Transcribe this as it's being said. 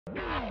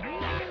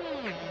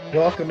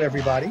Welcome,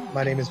 everybody.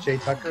 My name is Jay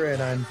Tucker,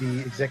 and I'm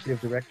the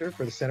Executive Director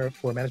for the Center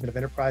for Management of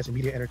Enterprise and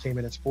Media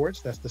Entertainment and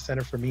Sports. That's the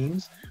Center for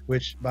MEMES,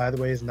 which, by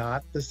the way, is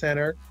not the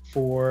center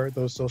for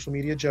those social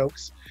media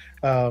jokes.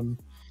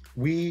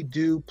 We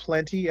do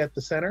plenty at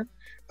the center.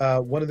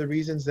 One of the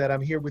reasons that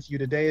I'm here with you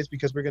today is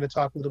because we're going to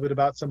talk a little bit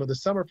about some of the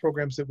summer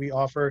programs that we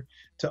offer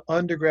to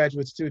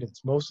undergraduate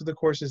students. Most of the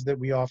courses that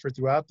we offer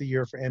throughout the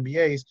year for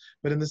MBAs,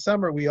 but in the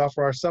summer we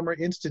offer our summer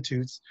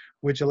institutes,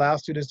 which allow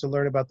students to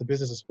learn about the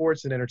business of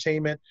sports and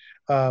entertainment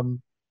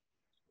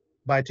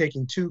by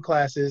taking 2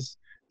 classes,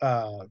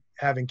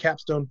 having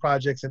capstone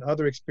projects and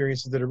other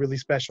experiences that are really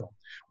special.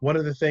 One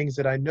of the things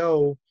that I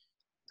know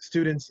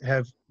students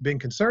have been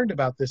concerned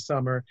about this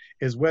summer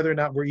is whether or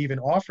not we're even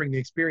offering the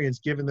experience,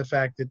 given the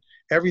fact that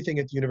everything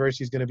at the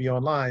university is going to be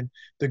online.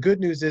 The good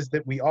news is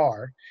that we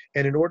are,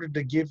 and in order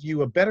to give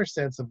you a better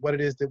sense of what it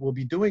is that we'll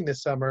be doing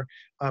this summer,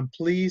 I'm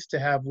pleased to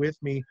have with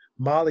me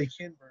Molly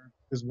Kinberg,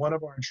 who's one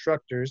of our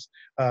instructors.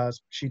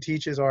 She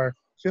teaches our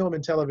film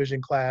and television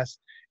class,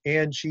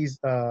 and she's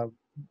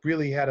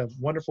really had a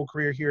wonderful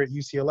career here at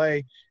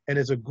UCLA and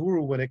is a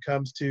guru when it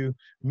comes to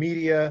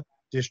media,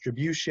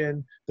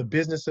 distribution, the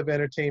business of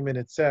entertainment,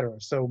 etc.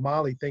 So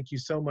Molly, thank you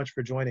so much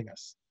for joining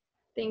us.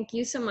 Thank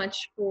you so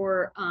much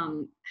for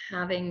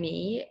having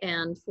me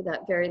and for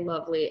that very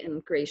lovely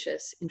and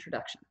gracious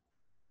introduction.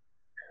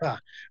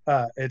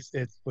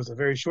 It was a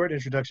very short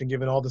introduction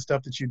given all the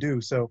stuff that you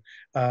do. So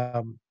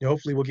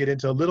hopefully we'll get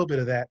into a little bit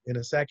of that in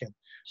a second.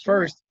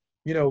 Sure. First,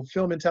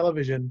 film and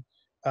television,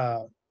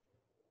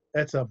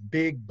 that's a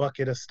big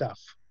bucket of stuff.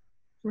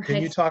 Right.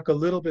 Can you talk a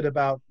little bit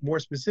about, more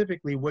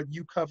specifically, what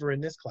you cover in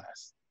this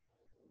class?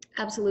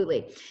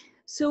 Absolutely.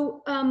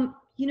 So,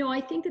 I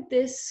think that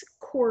this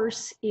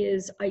course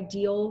is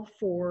ideal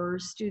for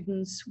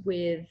students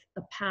with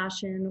a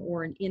passion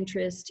or an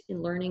interest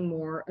in learning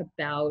more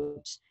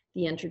about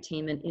the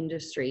entertainment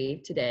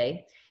industry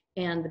today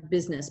and the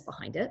business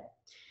behind it.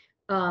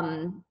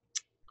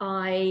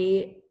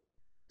 I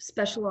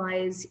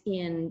specialize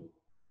in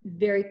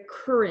very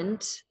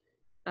current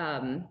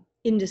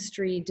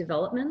industry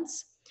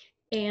developments,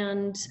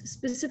 and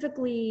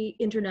specifically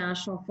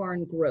international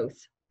foreign growth.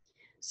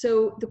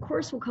 So the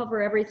course will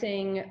cover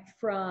everything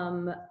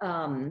from,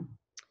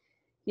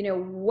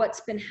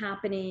 what's been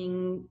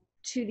happening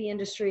to the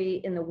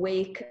industry in the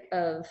wake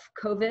of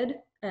COVID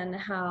and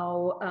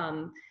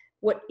how,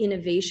 what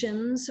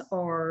innovations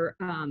are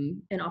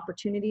and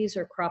opportunities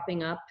are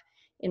cropping up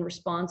in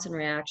response and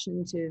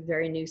reaction to a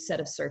very new set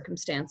of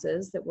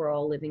circumstances that we're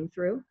all living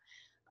through.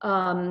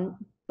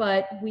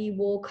 But we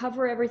will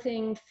cover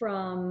everything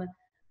from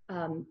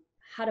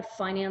how to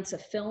finance a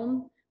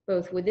film,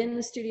 both within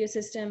the studio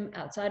system,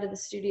 outside of the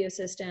studio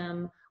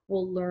system.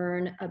 We'll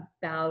learn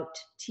about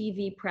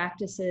TV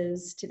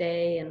practices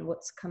today and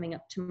what's coming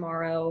up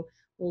tomorrow.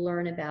 We'll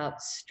learn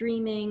about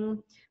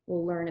streaming.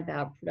 We'll learn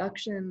about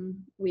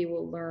production. We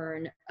will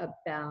learn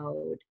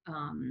about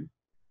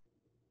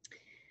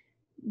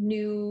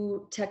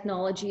new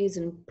technologies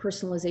and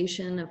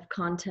personalization of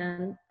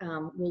content.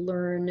 We'll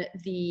learn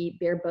the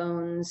bare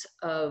bones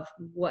of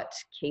what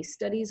case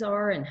studies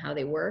are and how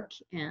they work,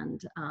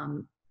 and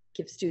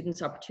give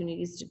students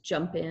opportunities to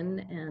jump in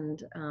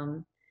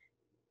and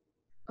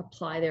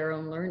apply their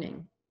own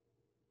learning.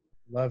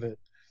 Love it.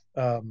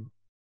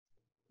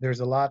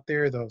 There's a lot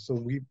there, though.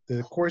 So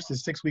the course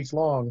is 6 weeks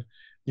long.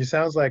 It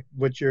sounds like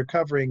what you're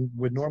covering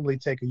would normally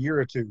take a year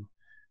or two.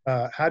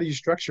 How do you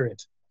structure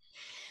it?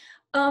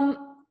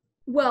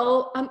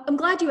 Well, I'm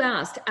glad you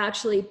asked,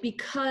 actually,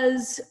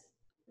 because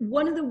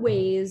one of the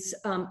ways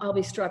I'll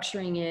be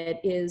structuring it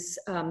is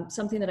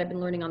something that I've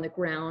been learning on the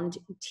ground,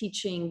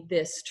 teaching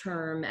this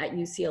term at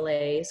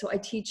UCLA. So I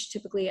teach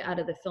typically out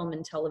of the film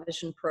and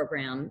television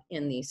program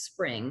in the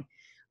spring,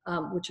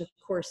 which of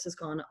course has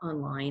gone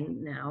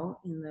online now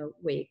in the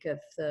wake of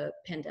the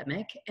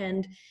pandemic,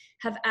 and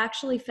have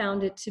actually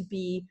found it to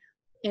be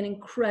an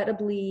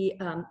incredibly,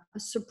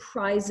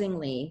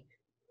 surprisingly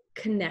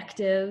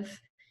connective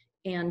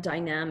and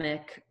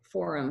dynamic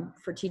forum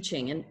for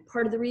teaching. And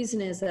part of the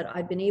reason is that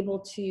I've been able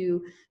to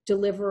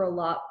deliver a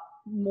lot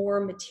more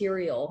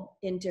material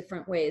in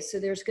different ways. So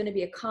there's going to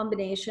be a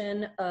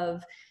combination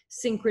of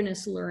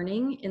synchronous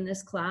learning in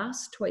this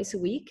class twice a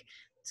week.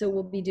 So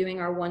we'll be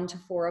doing our 1 to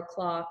 4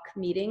 o'clock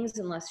meetings,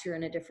 unless you're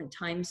in a different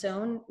time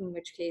zone, in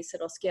which case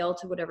it'll scale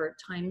to whatever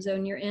time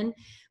zone you're in.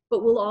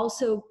 But we'll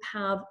also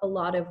have a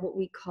lot of what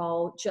we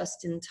call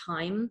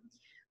just-in-time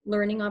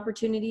learning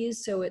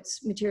opportunities. So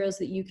it's materials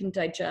that you can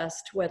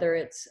digest, whether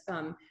it's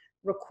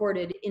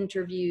recorded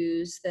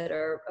interviews that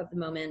are of the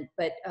moment,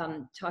 but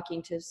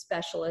talking to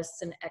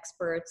specialists and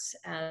experts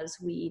as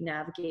we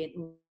navigate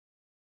and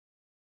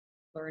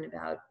learn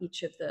about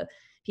each of the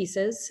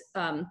pieces.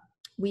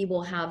 We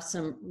will have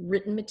some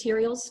written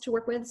materials to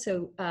work with.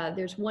 So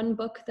there's one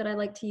book that I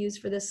like to use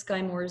for this,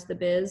 Sky Moore's The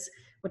Biz,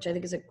 which I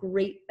think is a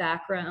great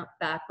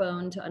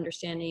backbone to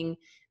understanding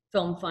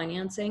film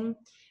financing.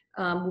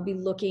 We'll be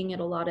looking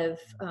at a lot of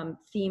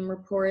theme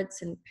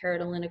reports and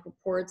paradigmatic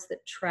reports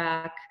that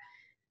track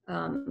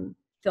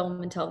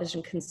film and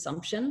television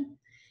consumption.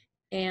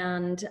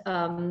 and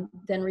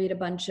then read a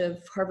bunch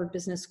of Harvard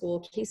Business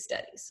School case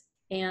studies.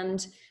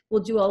 And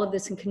we'll do all of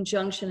this in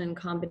conjunction and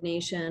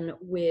combination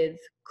with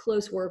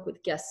close work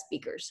with guest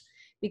speakers,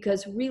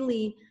 because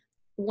really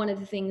one of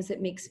the things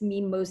that makes me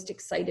most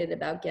excited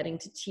about getting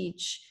to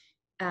teach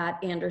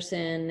at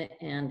Anderson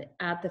and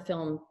at the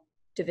film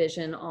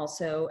division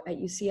also at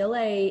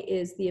UCLA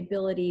is the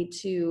ability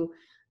to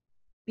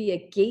be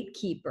a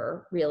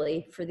gatekeeper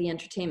really for the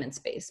entertainment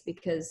space,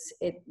 because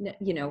it,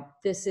 you know,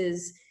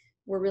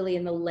 we're really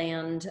in the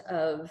land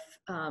of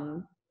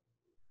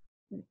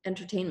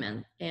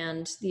entertainment,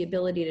 and the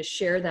ability to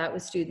share that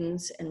with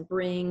students and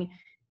bring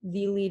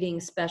the leading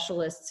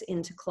specialists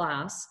into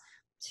class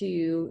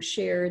to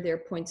share their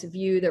points of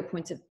view, their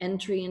points of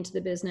entry into the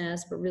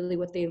business, but really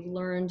what they've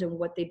learned and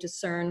what they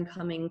discern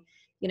coming,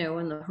 you know,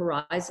 on the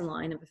horizon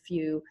line of a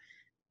few,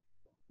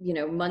 you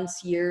know,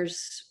 months,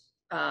 years,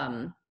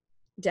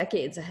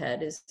 decades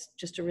ahead is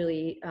just a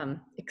really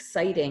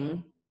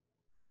exciting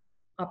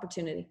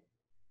opportunity.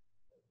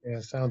 Yeah,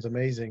 sounds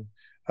amazing.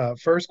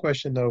 First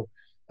question though,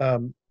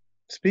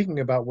 speaking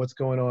about what's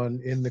going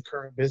on in the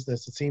current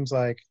business, it seems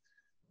like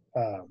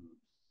um,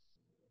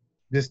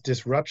 this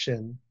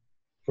disruption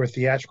for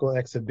theatrical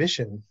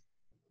exhibition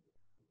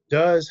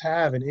does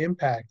have an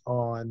impact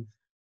on,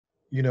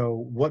 you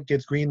know, what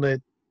gets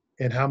greenlit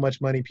and how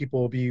much money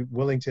people will be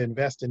willing to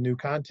invest in new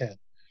content.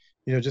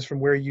 You know, just from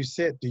where you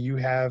sit, do you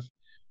have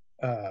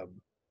um,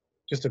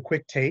 just a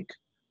quick take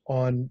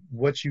on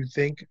what you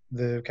think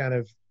the kind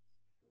of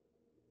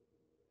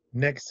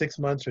next 6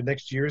 months or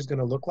next year is going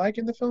to look like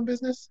in the film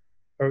business?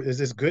 Or is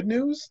this good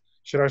news?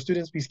 Should our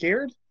students be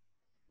scared?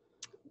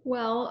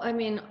 Well, I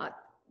mean,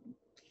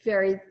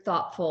 very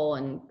thoughtful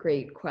and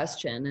great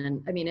question.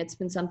 And I mean, it's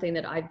been something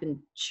that I've been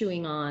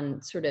chewing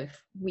on sort of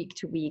week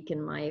to week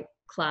in my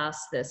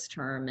class this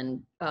term.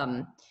 And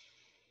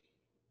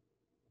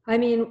I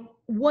mean,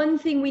 one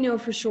thing we know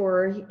for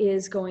sure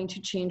is going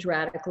to change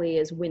radically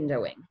is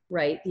windowing,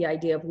 right? The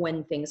idea of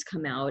when things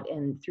come out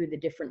and through the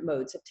different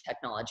modes of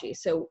technology.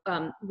 So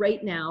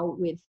right now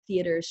with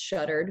theaters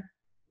shuttered,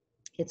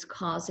 it's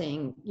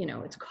causing, you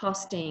know, it's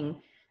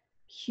costing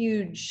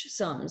huge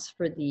sums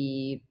for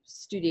the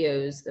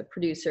studios, the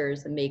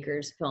producers, the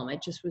makers of film. I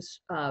just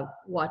was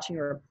watching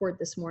a report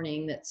this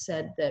morning that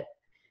said that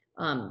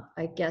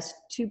I guess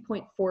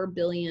 $2.4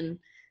 billion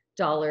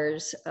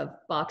of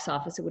box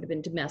office, it would have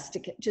been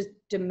domestic, just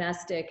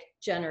domestic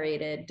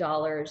generated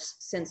dollars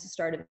since the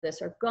start of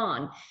this are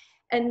gone.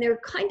 And they're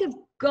kind of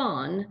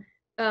gone,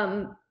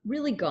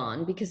 really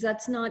gone, because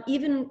that's not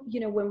even, you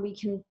know, when we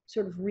can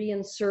sort of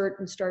reinsert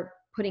and start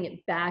putting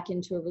it back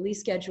into a release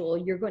schedule,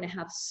 you're going to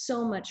have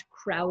so much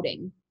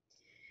crowding.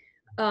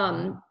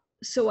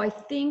 So I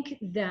think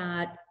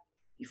that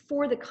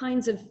for the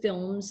kinds of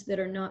films that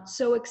are not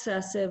so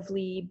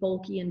excessively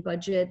bulky in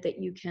budget that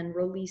you can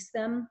release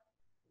them,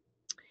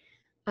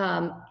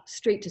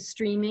 straight to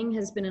streaming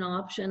has been an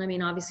option. I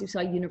mean, obviously we saw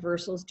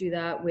Universal's do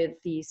that with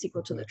the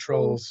sequel to the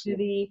Trolls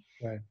movie.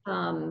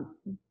 Right.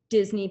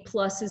 Disney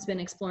Plus has been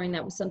exploring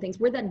that with some things.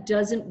 Where that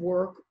doesn't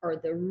work are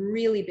the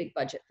really big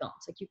budget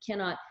films. Like you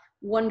cannot,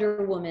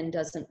 Wonder Woman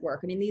doesn't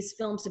work. I mean, these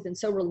films have been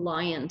so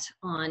reliant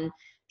on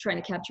trying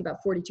to capture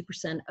about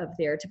 42% of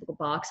their typical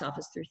box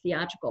office through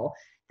theatrical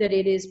that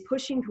it is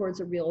pushing towards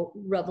a real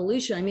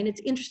revolution. I mean,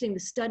 it's interesting. The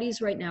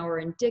studies right now are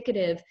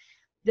indicative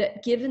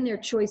that given their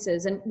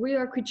choices, and we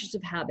are creatures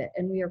of habit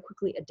and we are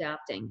quickly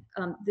adapting,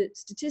 the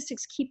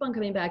statistics keep on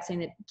coming back saying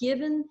that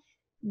given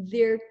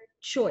their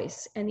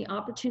choice and the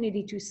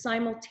opportunity to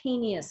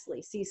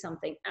simultaneously see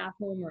something at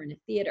home or in a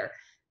theater,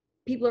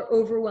 people are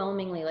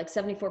overwhelmingly, like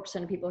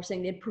 74% of people are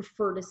saying they'd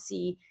prefer to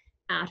see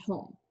at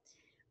home.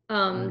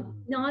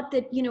 Not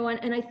that, you know,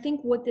 and I think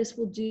what this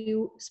will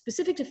do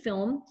specific to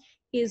film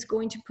is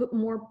going to put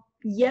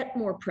yet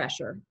more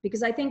pressure,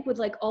 because I think with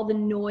like all the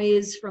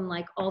noise from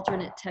like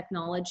alternate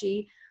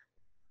technology,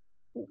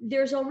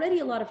 there's already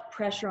a lot of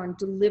pressure on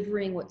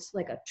delivering what's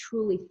like a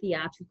truly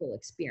theatrical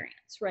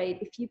experience, right?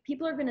 If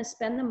people are going to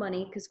spend the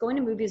money, because going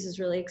to movies is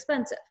really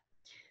expensive.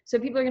 So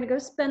people are going to go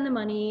spend the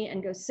money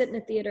and go sit in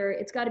a theater.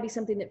 It's got to be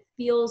something that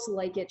feels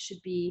like it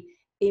should be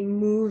a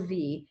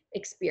movie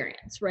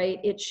experience, right?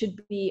 It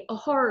should be a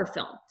horror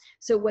film.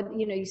 So when,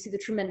 you know, you see the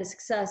tremendous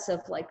success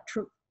of like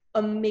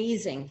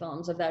amazing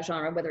films of that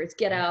genre, whether it's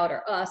Get Out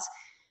or Us,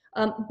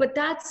 but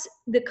that's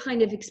the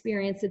kind of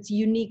experience that's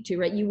unique to,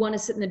 right? You want to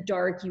sit in the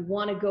dark, you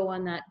want to go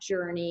on that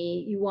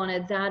journey, you want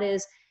to, that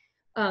is,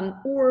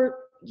 or,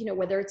 you know,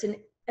 whether it's an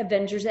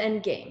Avengers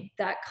Endgame,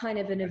 that kind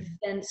of an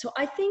event. So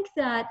I think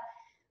that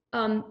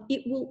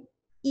it will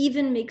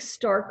even make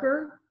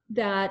starker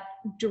that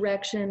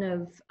direction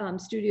of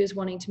studios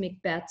wanting to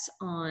make bets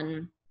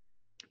on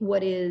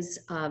what is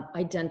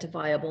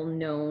identifiable,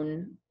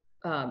 known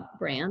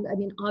brand. I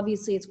mean,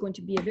 obviously it's going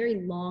to be a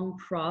very long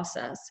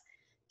process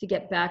to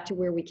get back to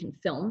where we can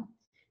film.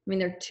 I mean,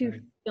 there are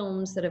two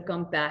films that have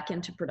gone back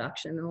into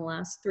production in the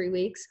last 3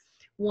 weeks.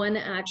 One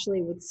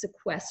actually with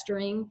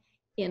sequestering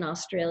in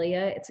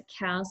Australia. It's a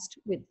cast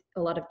with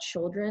a lot of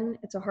children.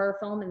 It's a horror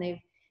film, and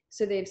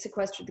they've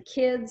sequestered the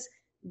kids,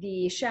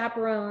 the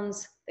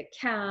chaperones, the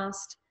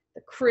cast,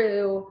 the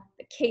crew,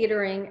 the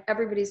catering,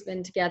 everybody's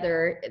been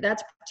together.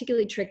 That's a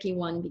particularly tricky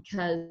one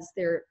because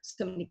there are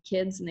so many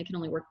kids and they can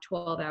only work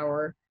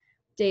 12-hour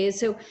days.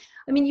 So,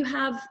 I mean, you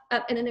have,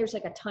 and then there's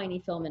like a tiny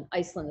film in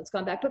Iceland that's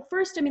gone back. But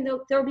first, I mean,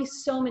 there'll be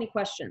so many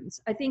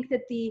questions. I think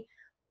that the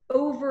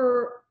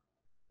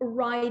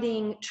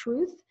overriding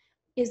truth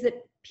is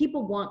that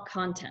people want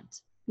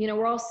content. You know,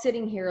 we're all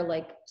sitting here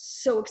like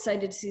so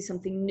excited to see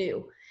something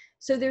new.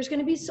 So there's going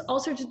to be all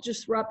sorts of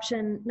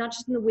disruption, not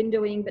just in the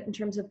windowing, but in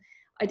terms of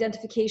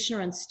identification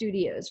around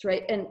studios,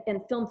 right? And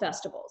film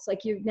festivals.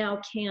 Like you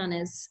now can,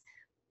 as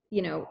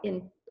you know,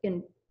 in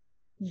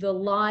the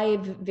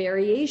live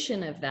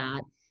variation of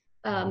that,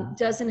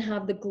 doesn't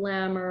have the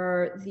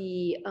glamour,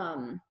 the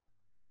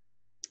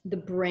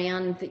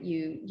brand that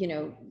you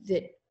know,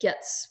 that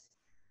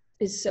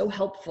is so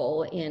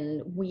helpful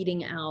in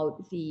weeding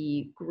out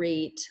the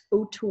great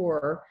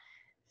auteur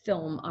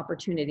film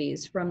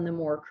opportunities from the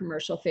more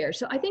commercial fare.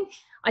 So I think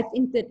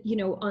that, you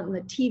know, on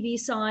the TV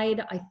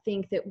side, I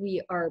think that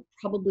we are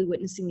probably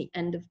witnessing the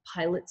end of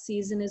pilot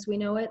season as we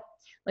know it.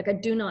 Like, I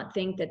do not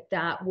think that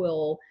that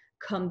will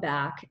come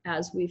back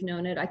as we've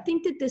known it. I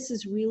think that this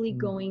is really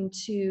going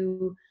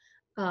to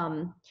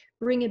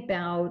bring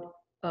about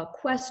a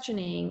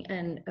questioning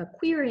and a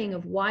querying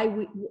of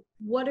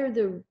what are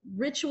the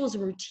rituals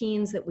and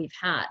routines that we've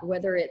had,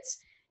 whether it's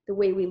the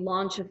way we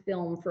launch a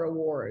film for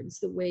awards,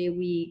 the way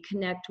we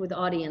connect with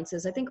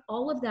audiences. I think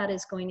all of that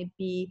is going to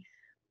be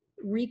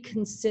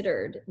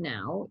reconsidered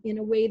now in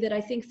a way that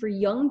I think for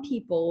young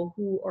people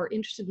who are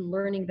interested in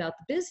learning about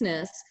the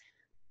business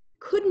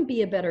couldn't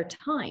be a better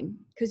time,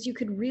 because you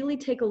could really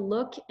take a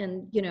look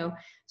and, you know,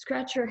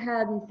 scratch your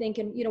head and think,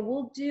 and, you know,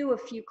 we'll do a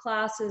few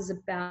classes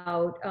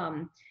about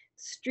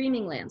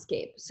streaming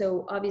landscape.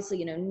 So obviously,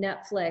 you know,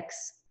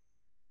 Netflix,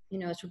 you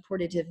know, it's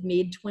reported to have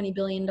made $20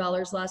 billion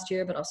last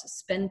year, but also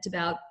spent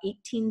about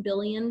 $18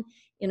 billion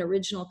in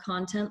original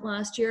content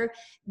last year.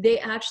 They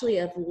actually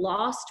have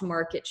lost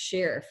market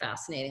share,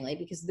 fascinatingly,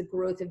 because of the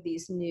growth of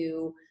these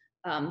new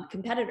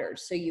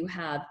competitors. So you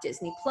have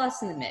Disney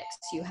Plus in the mix,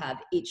 you have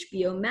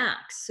HBO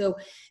Max. So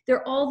there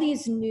are all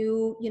these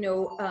new, you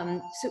know,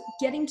 so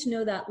getting to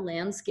know that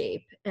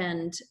landscape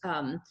and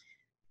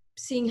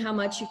seeing how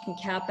much you can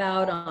cap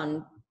out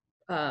on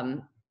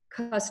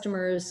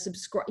customers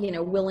subscribe, you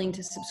know, willing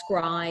to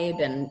subscribe,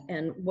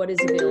 and what is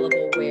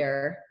available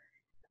where,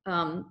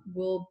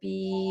 will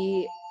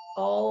be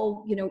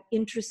all, you know,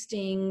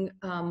 interesting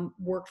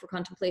work for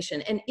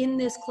contemplation. And in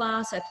this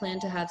class, I plan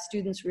to have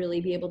students really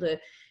be able to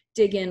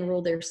dig in,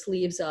 roll their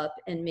sleeves up,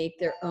 and make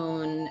their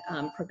own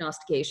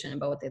prognostication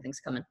about what they think's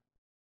coming.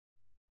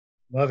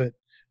 Love it.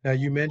 Now,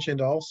 you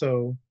mentioned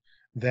also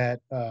that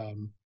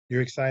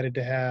you're excited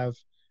to have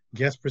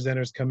guest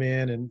presenters come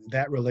in, and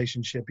that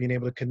relationship, being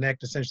able to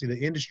connect essentially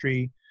the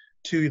industry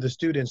to the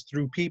students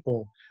through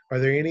people. Are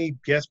there any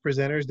guest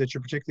presenters that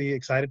you're particularly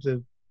excited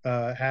to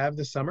have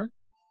this summer?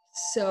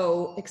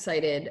 So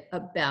excited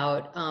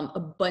about a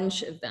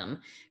bunch of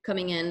them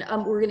coming in.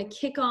 We're going to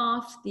kick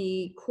off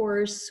the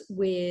course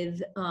with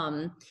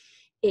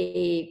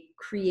a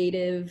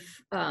creative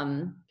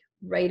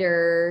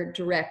writer,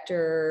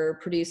 director,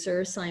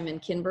 producer, Simon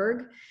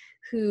Kinberg,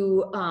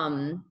 who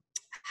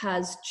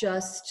has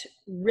just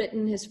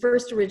written his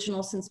first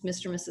original since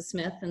Mr. and Mrs.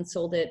 Smith and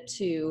sold it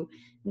to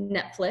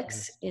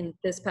Netflix in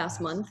this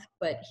past month.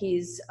 But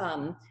he's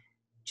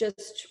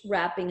just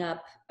wrapping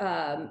up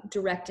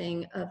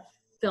directing a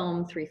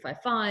film.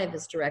 355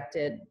 has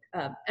directed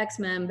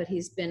X-Men, but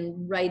he's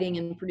been writing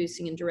and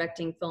producing and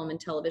directing film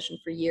and television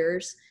for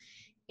years.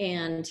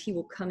 And he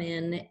will come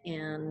in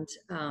and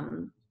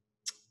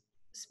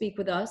speak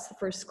with us, the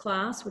first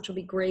class, which will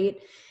be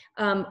great.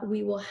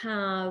 We will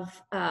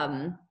have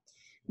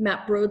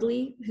Matt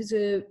Broadley, who's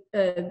a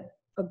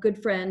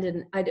good friend,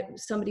 and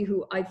somebody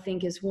who I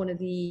think is one of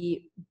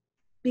the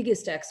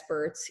biggest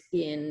experts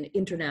in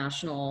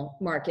international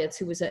markets,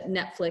 who was at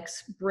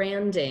Netflix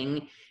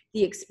branding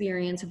the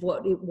experience of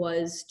what it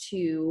was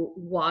to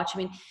watch. I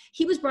mean,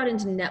 he was brought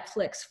into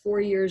Netflix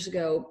 4 years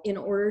ago in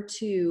order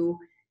to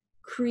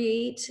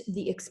create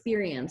the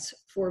experience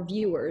for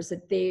viewers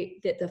that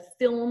the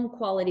film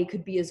quality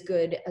could be as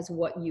good as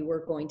what you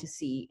were going to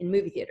see in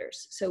movie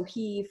theaters. So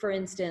he, for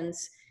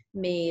instance,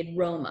 made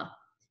Roma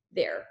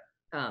there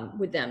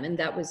with them, and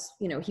that was,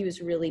 you know, he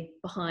was really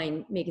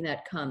behind making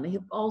that come. He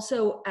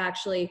also,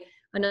 actually,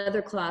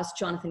 another class,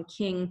 Jonathan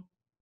King,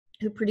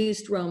 who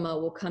produced Roma,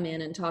 will come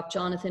in and talk.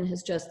 Jonathan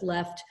has just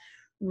left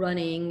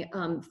running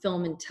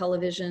film and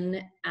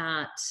television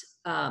at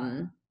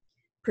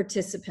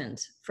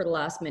Participant for the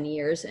last many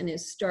years, and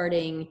is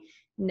starting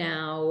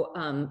now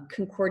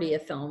Concordia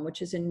Film,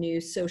 which is a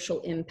new social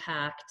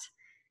impact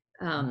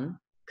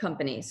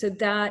company. So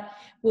that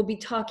we'll be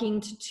talking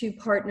to two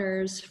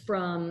partners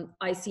from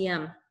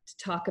ICM to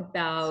talk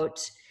about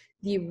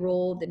the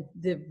role,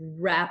 the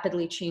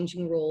rapidly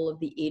changing role of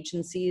the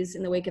agencies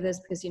in the wake of this,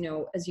 because, you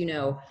know, as you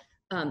know,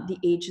 the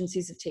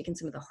agencies have taken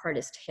some of the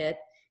hardest hit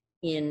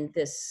in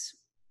this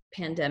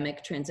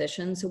pandemic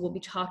transition. So we'll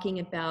be talking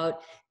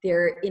about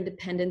their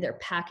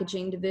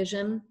packaging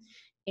division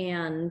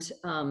and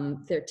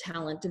their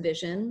talent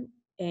division.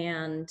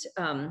 And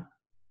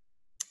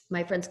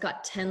my friend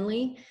Scott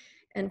Tenley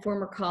and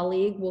former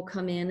colleague will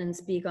come in and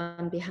speak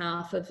on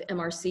behalf of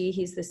MRC.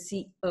 He's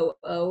the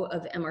COO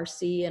of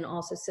MRC and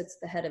also sits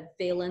at the head of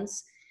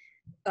Valence.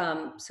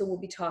 So we'll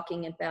be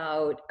talking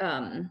about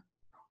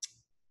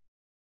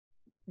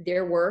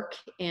their work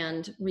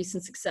and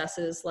recent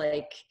successes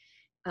like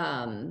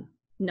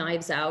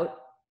Knives Out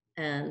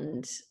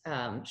and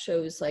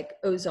shows like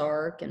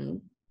Ozark,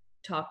 and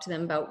talk to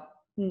them about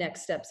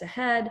next steps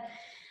ahead.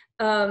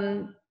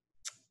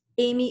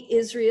 Amy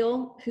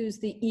Israel, who's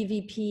the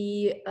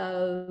EVP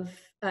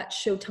at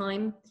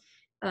Showtime,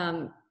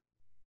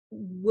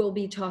 we'll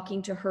be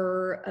talking to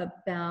her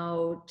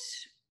about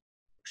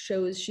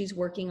shows she's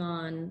working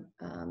on,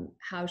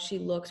 how she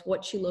looks,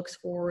 what she looks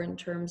for in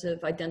terms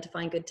of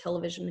identifying good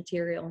television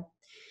material.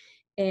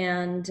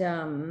 And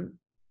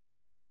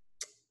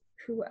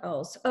who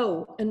else?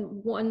 Oh,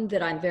 and one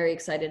that I'm very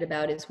excited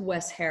about is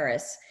Wes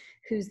Harris,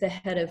 who's the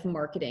head of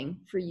marketing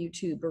for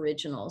YouTube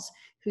Originals,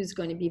 who's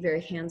going to be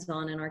very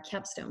hands-on in our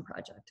capstone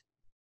project.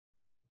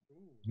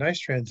 Nice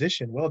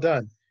transition. Well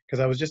done. Because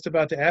I was just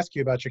about to ask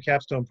you about your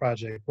capstone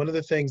project. One of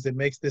the things that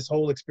makes this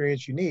whole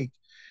experience unique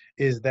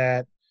is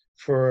that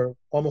for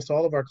almost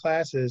all of our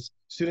classes,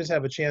 students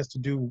have a chance to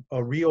do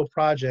a real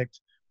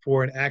project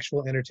for an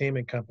actual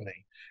entertainment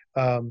company.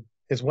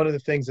 It's one of the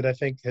things that I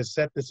think has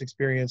set this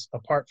experience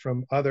apart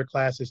from other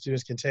classes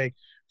students can take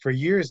for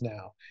years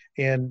now.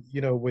 And,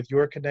 you know, with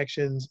your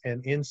connections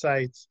and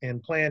insights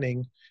and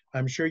planning,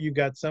 I'm sure you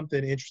got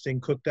something interesting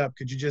cooked up.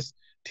 Could you just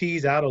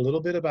tease out a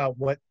little bit about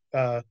what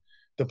the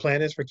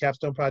plan is for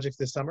capstone projects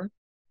this summer?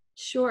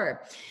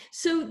 Sure.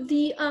 So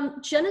the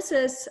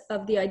genesis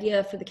of the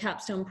idea for the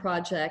capstone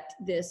project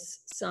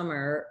this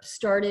summer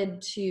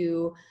started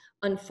to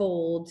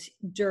unfold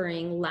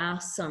during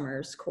last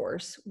summer's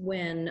course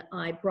when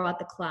I brought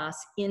the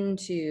class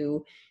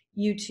into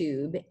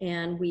YouTube,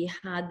 and we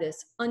had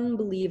this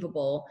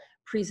unbelievable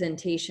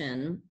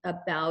presentation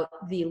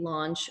about the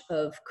launch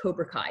of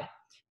Cobra Kai,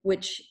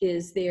 which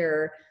is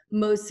their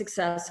most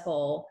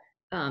successful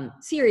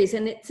series.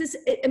 And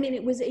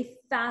it was a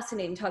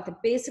fascinating talk that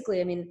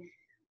basically, I mean,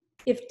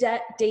 if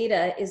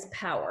data is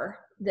power,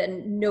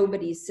 then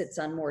nobody sits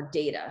on more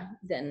data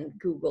than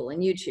Google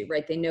and YouTube,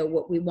 right? They know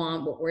what we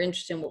want, what we're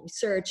interested in, what we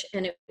search.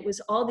 And it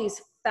was all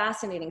these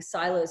fascinating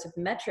silos of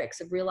metrics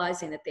of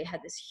realizing that they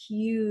had this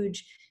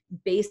huge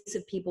base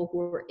of people who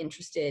were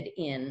interested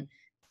in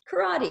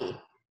karate,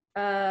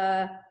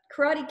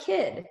 Karate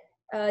Kid,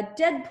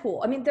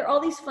 Deadpool. I mean, there are all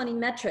these funny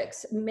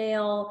metrics,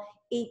 male,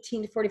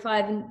 18 to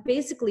 45, and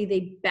basically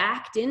they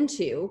backed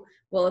into,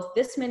 well, if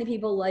this many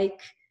people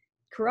like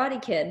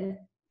Karate Kid,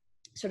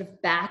 sort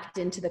of backed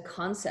into the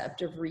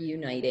concept of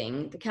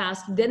reuniting the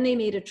cast. Then they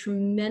made a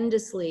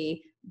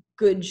tremendously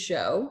good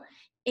show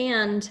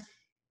and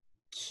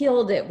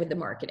killed it with the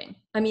marketing.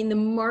 I mean, the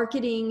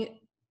marketing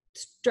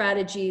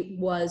strategy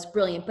was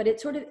brilliant, but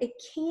it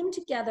came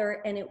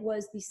together, and it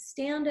was the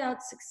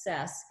standout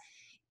success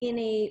in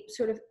a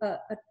sort of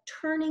a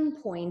turning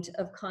point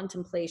of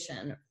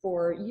contemplation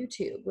for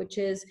YouTube, which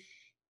is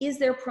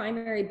their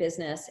primary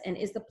business, and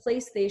is the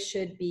place they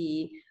should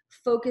be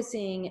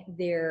focusing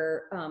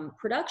their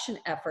production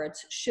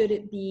efforts, should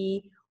it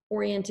be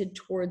oriented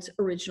towards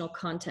original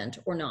content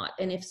or not?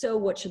 And if so,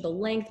 what should the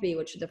length be?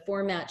 What should the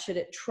format? Should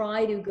it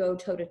try to go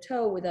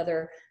toe-to-toe with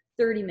other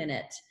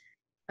 30-minute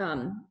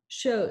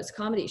shows,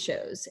 comedy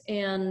shows?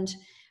 And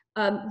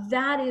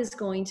that is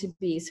going to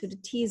be, so to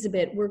tease a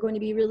bit, we're going to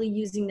be really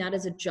using that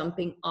as a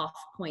jumping off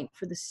point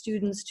for the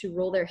students to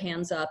roll their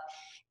hands up,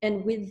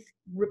 and with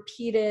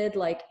repeated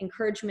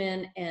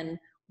encouragement and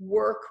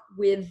work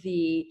with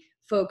the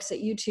folks at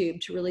YouTube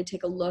to really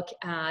take a look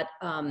at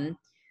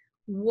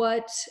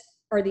what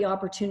are the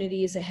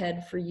opportunities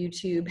ahead for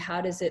YouTube, how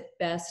does it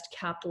best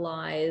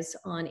capitalize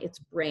on its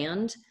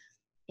brand,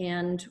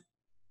 and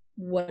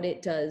what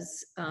it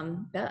does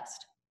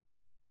best.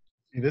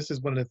 This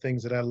is one of the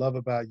things that I love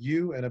about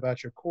you and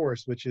about your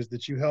course, which is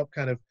that you help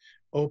kind of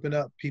open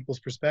up people's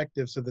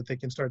perspective so that they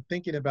can start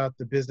thinking about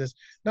the business,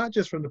 not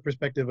just from the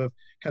perspective of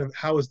kind of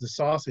how is the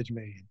sausage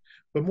made,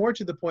 but more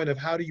to the point of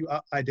how do you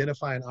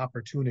identify an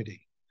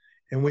opportunity?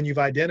 And when you've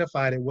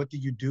identified it, what do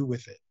you do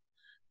with it?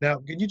 Now,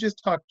 can you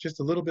just talk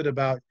just a little bit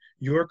about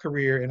your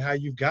career and how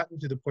you've gotten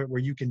to the point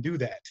where you can do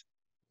that?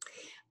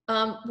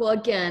 Well,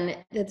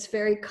 again, that's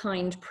very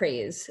kind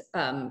praise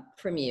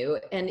from you.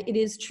 And it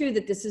is true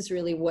that this is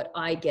really what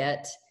I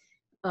get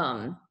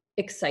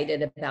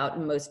excited about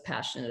and most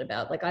passionate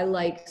about. Like, I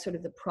like sort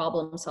of the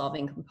problem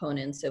solving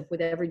components of,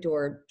 with every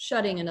door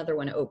shutting, another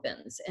one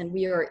opens. And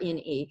we are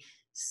in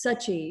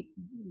such a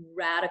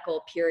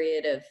radical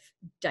period of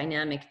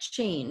dynamic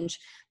change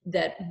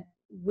that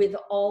with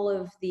all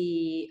of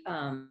the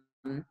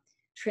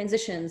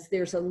transitions,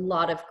 there's a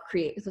lot of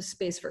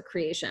space for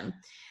creation.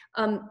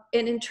 And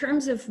in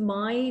terms of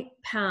my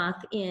path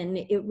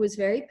in, it was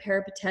very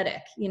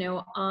peripatetic. You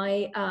know,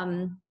 I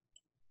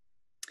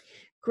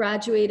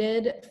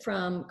graduated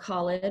from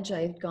college.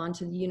 I had gone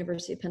to the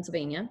University of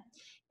Pennsylvania,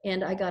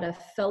 and I got a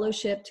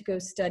fellowship to go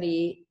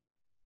study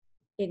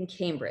in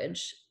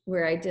Cambridge,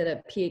 where I did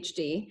a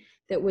PhD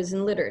that was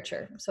in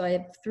literature. So I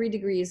have 3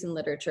 degrees in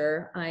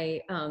literature.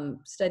 I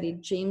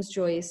studied James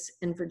Joyce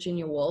and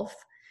Virginia Woolf,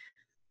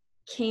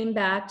 came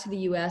back to the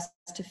US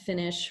to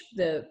finish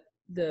the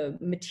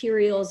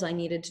materials I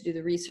needed to do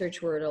the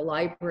research were at a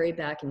library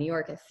back in New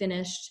York. I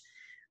finished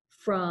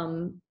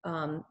from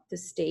the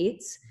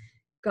States,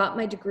 got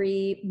my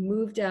degree,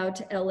 moved out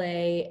to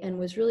LA, and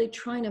was really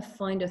trying to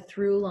find a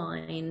through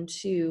line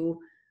to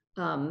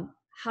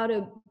how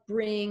to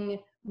bring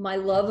my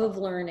love of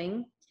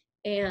learning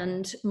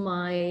and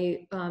my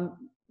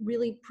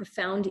really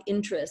profound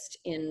interest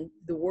in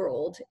the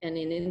world and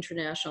in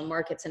international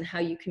markets and how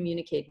you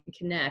communicate and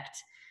connect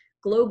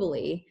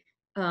globally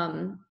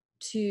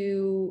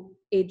to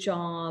a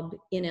job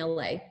in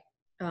LA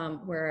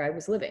where I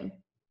was living.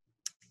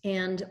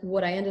 And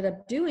what I ended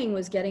up doing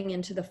was getting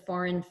into the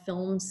foreign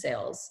film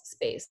sales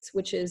space,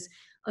 which is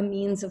a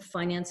means of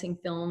financing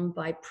film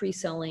by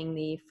pre-selling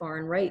the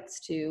foreign rights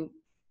to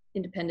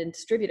independent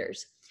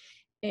distributors.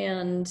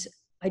 And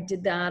I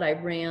did that. I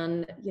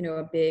ran,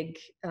 a big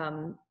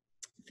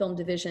film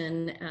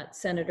division at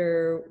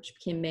Senator, which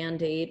became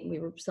Mandate. We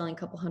were selling a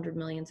couple $100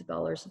 million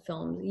of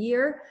films a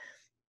year.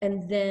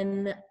 And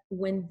then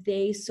when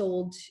they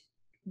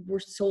were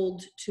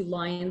sold to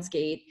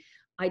Lionsgate,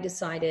 I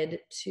decided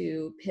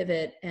to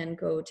pivot and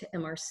go to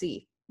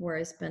MRC, where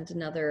I spent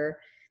another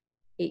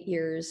 8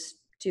 years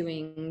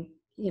doing,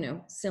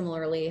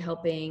 similarly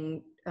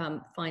helping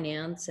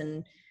finance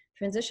and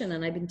transition.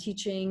 And I've been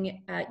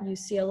teaching at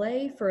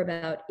UCLA for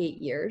about 8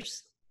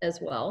 years as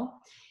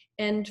well.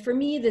 And for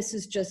me, this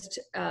is just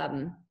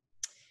a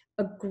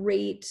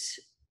great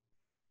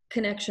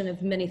connection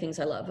of many things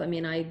I love. I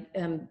mean, I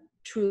am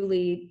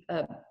truly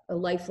a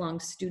lifelong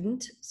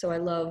student, so I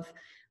love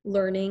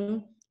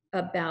learning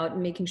about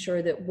making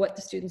sure that what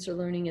the students are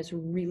learning is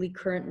really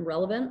current and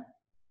relevant.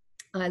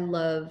 I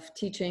love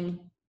teaching,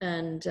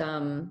 and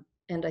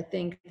I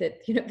think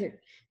that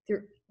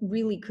there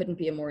really couldn't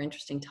be a more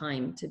interesting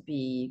time to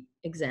be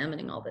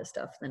examining all this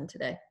stuff than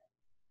today.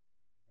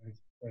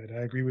 Right.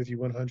 I agree with you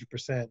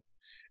 100%.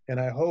 And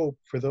I hope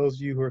for those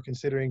of you who are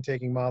considering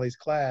taking Molly's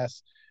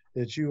class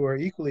that you are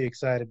equally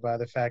excited by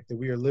the fact that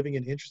we are living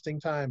in interesting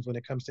times when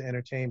it comes to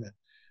entertainment.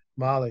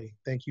 Molly,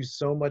 thank you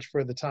so much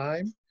for the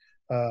time.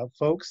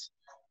 Folks,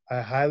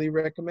 I highly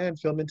recommend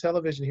Film and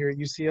Television here at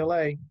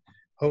UCLA.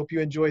 Hope you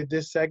enjoyed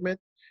this segment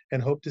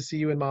and hope to see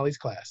you in Molly's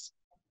class.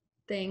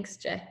 Thanks,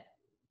 Jay.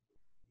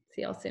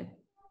 See y'all soon.